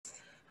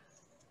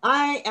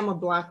I am a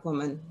Black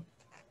woman,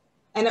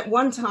 and at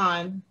one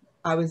time,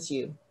 I was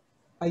you,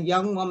 a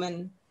young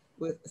woman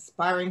with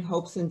aspiring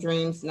hopes and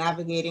dreams,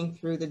 navigating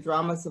through the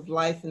dramas of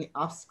life and the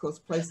obstacles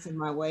placed in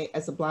my way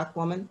as a Black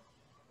woman.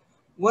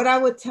 What I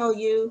would tell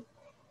you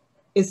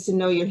is to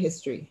know your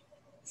history,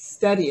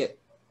 study it,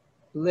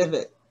 live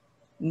it,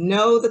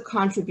 know the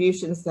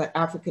contributions that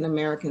African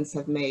Americans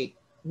have made.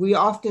 We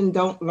often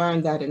don't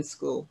learn that in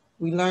school.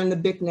 We learn the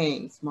big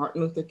names,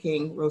 Martin Luther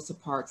King, Rosa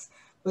Parks,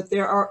 but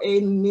there are a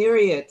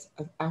myriad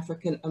of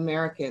African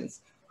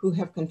Americans who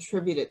have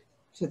contributed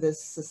to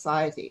this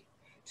society,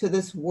 to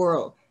this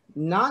world,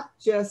 not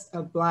just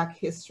a Black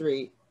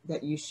history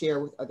that you share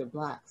with other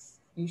Blacks.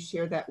 You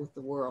share that with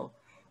the world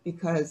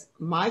because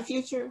my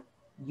future,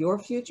 your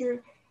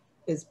future,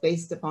 is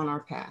based upon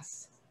our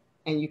past.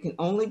 And you can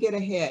only get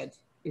ahead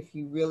if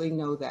you really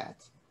know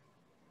that.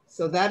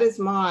 So that is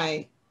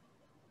my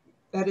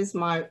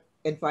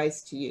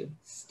advice to you.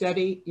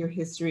 Study your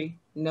history,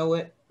 know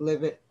it,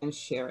 live it, and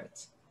share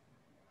it.